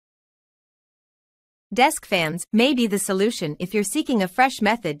Desk fans may be the solution if you're seeking a fresh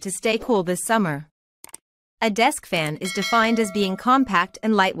method to stay cool this summer. A desk fan is defined as being compact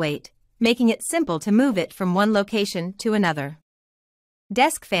and lightweight, making it simple to move it from one location to another.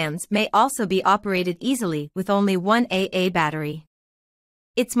 Desk fans may also be operated easily with only one AA battery.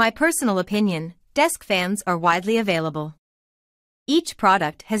 It's my personal opinion, desk fans are widely available. Each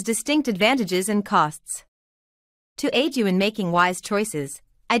product has distinct advantages and costs. To aid you in making wise choices,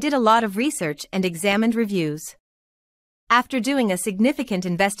 I did a lot of research and examined reviews. After doing a significant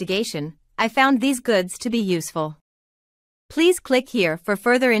investigation, I found these goods to be useful. Please click here for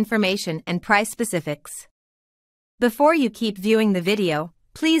further information and price specifics. Before you keep viewing the video,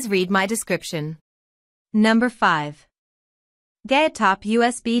 please read my description. Number 5. Gaiatop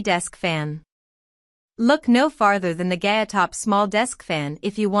USB Desk Fan. Look no farther than the Gaiatop Small Desk Fan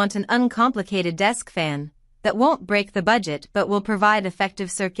if you want an uncomplicated desk fan that won't break the budget but will provide effective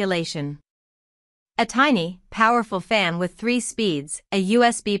circulation. A tiny, powerful fan with 3 speeds, a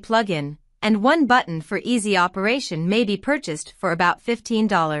USB plug-in, and 1 button for easy operation may be purchased for about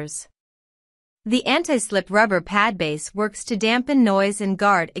 $15. The anti-slip rubber pad base works to dampen noise and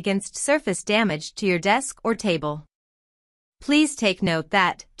guard against surface damage to your desk or table. Please take note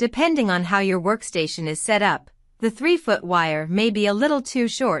that, depending on how your workstation is set up, the 3-foot wire may be a little too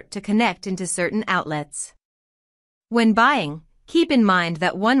short to connect into certain outlets. When buying, keep in mind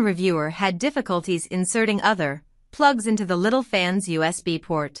that one reviewer had difficulties inserting other plugs into the little fan's USB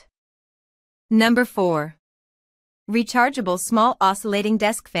port. Number 4. Rechargeable Small Oscillating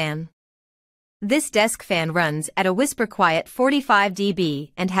Desk Fan. This desk fan runs at a whisper-quiet 45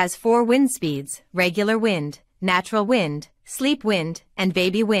 dB and has 4 wind speeds: regular wind, natural wind, sleep wind, and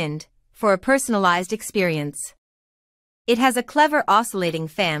baby wind, for a personalized experience. It has a clever oscillating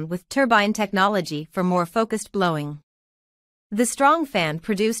fan with turbine technology for more focused blowing. The strong fan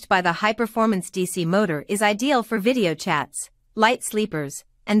produced by the high-performance DC motor is ideal for video chats, light sleepers,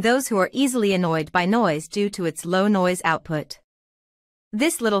 and those who are easily annoyed by noise due to its low noise output.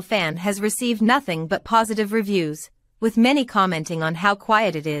 This little fan has received nothing but positive reviews, with many commenting on how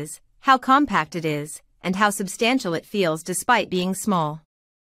quiet it is, how compact it is, and how substantial it feels despite being small.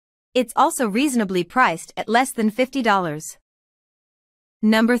 It's also reasonably priced at less than $50.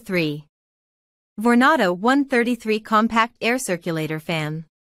 Number 3. Vornado 133 Compact Air Circulator Fan.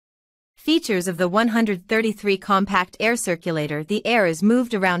 Features of the 133 Compact Air Circulator: the air is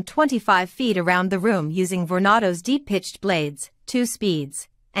moved around 25 feet around the room using Vornado's deep-pitched blades, 2 speeds,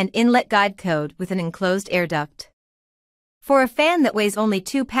 and inlet guide code with an enclosed air duct. For a fan that weighs only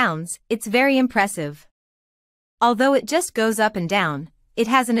 2 pounds, it's very impressive. Although it just goes up and down, it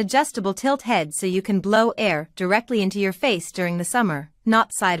has an adjustable tilt head so you can blow air directly into your face during the summer,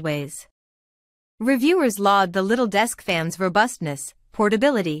 not sideways. Reviewers laud the little desk fan's robustness,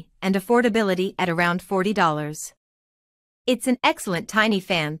 portability, and affordability at around $40. It's an excellent tiny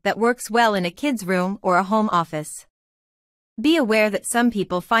fan that works well in a kid's room or a home office. Be aware that some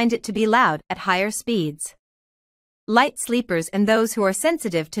people find it to be loud at higher speeds. Light sleepers and those who are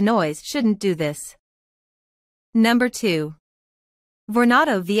sensitive to noise shouldn't do this. Number 2.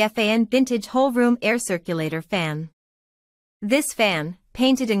 Vornado VFAN Vintage Whole Room Air Circulator Fan. This fan,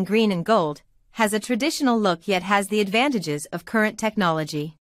 painted in green and gold, has a traditional look yet has the advantages of current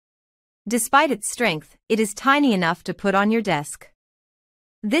technology. Despite its strength, it is tiny enough to put on your desk.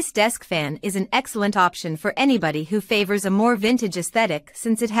 This desk fan is an excellent option for anybody who favors a more vintage aesthetic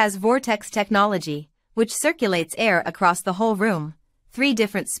since it has vortex technology, which circulates air across the whole room, 3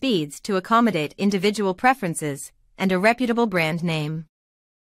 different speeds to accommodate individual preferences, and a reputable brand name.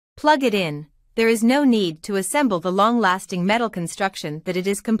 Plug it in. There is no need to assemble the long-lasting metal construction that it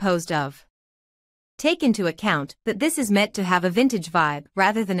is composed of. Take into account that this is meant to have a vintage vibe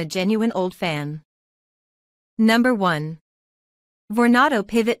rather than a genuine old fan. Number 1. Vornado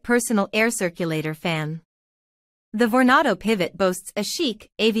Pivot Personal Air Circulator Fan. The Vornado Pivot boasts a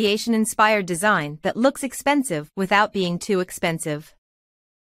chic, aviation-inspired design that looks expensive without being too expensive.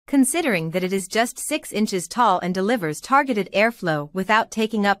 Considering that it is just 6 inches tall and delivers targeted airflow without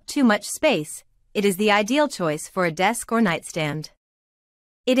taking up too much space, it is the ideal choice for a desk or nightstand.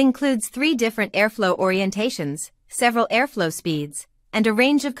 It includes 3 different airflow orientations, several airflow speeds, and a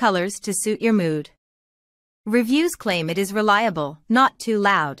range of colors to suit your mood. Reviews claim it is reliable, not too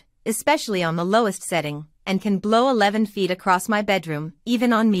loud, especially on the lowest setting, and can blow 11 feet across my bedroom,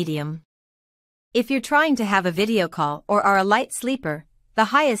 even on medium. If you're trying to have a video call or are a light sleeper, the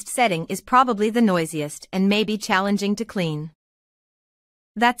highest setting is probably the noisiest and may be challenging to clean.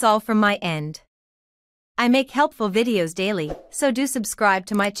 That's all from my end. I make helpful videos daily, so do subscribe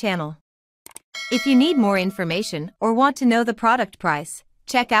to my channel. If you need more information or want to know the product price,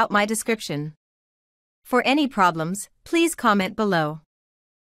 check out my description. For any problems, please comment below.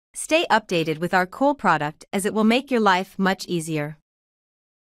 Stay updated with our cool product as it will make your life much easier.